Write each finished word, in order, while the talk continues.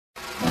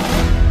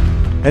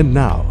And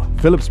now,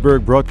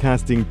 Philipsburg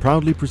Broadcasting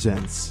proudly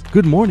presents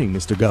Good Morning,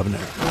 Mr.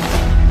 Governor,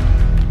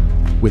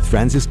 with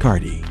Francis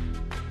Carty.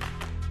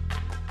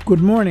 Good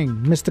morning,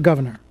 Mr.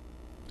 Governor.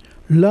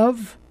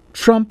 Love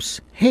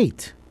trumps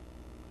hate.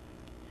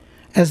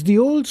 As the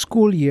old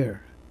school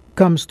year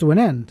comes to an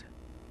end,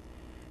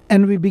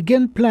 and we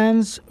begin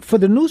plans for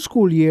the new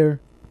school year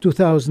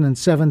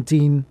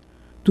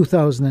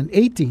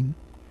 2017-2018,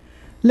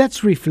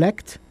 let's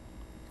reflect,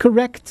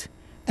 correct,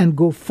 and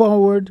go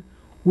forward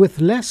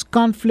with less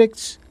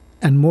conflicts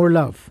and more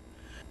love.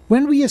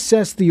 When we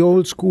assess the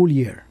old school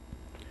year,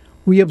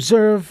 we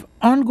observe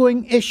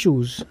ongoing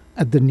issues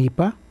at the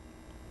NEPA.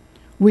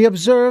 We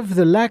observe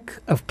the lack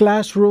of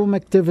classroom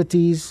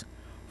activities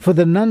for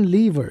the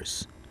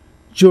non-leavers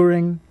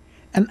during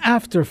and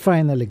after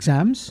final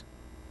exams.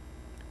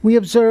 We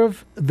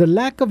observe the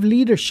lack of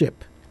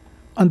leadership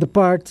on the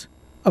part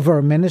of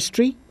our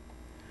ministry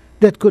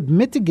that could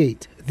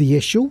mitigate the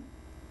issue.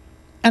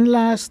 And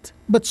last,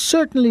 but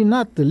certainly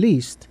not the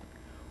least,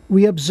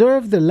 we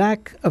observe the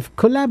lack of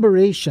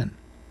collaboration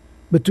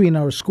between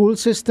our school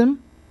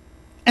system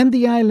and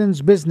the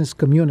island's business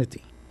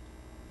community.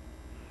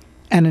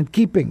 And in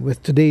keeping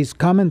with today's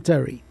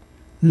commentary,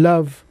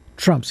 Love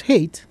Trumps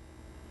Hate,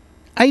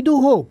 I do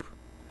hope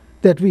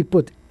that we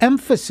put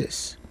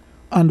emphasis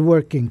on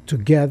working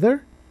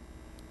together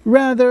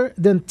rather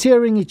than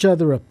tearing each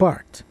other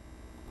apart.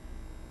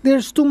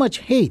 There's too much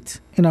hate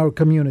in our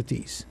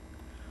communities,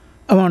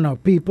 among our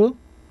people,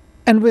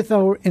 and with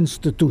our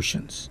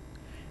institutions.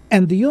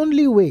 And the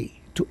only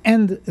way to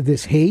end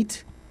this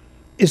hate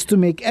is to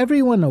make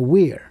everyone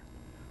aware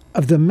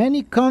of the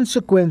many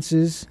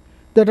consequences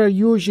that are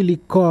usually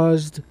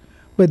caused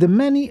by the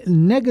many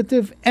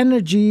negative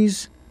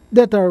energies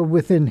that are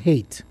within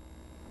hate.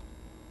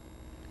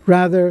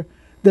 Rather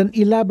than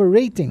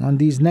elaborating on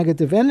these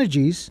negative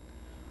energies,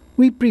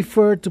 we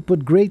prefer to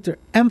put greater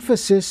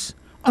emphasis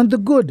on the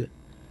good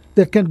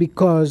that can be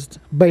caused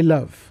by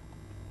love.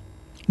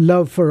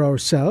 Love for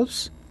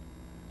ourselves,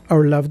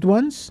 our loved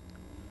ones,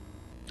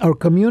 our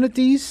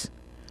communities,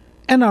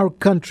 and our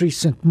country,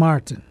 St.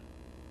 Maarten.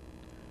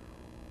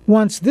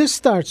 Once this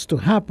starts to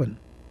happen,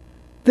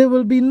 there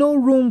will be no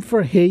room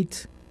for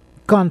hate,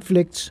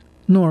 conflicts,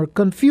 nor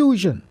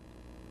confusion.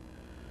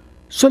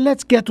 So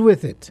let's get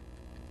with it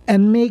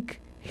and make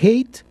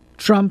hate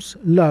trumps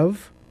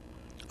love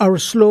our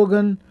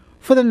slogan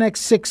for the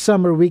next 6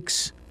 summer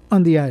weeks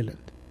on the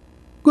island.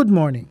 Good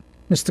morning,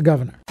 Mr.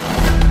 Governor.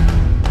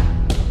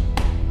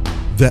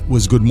 That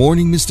was Good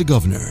Morning, Mr.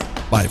 Governor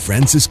by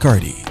Francis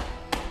Carty.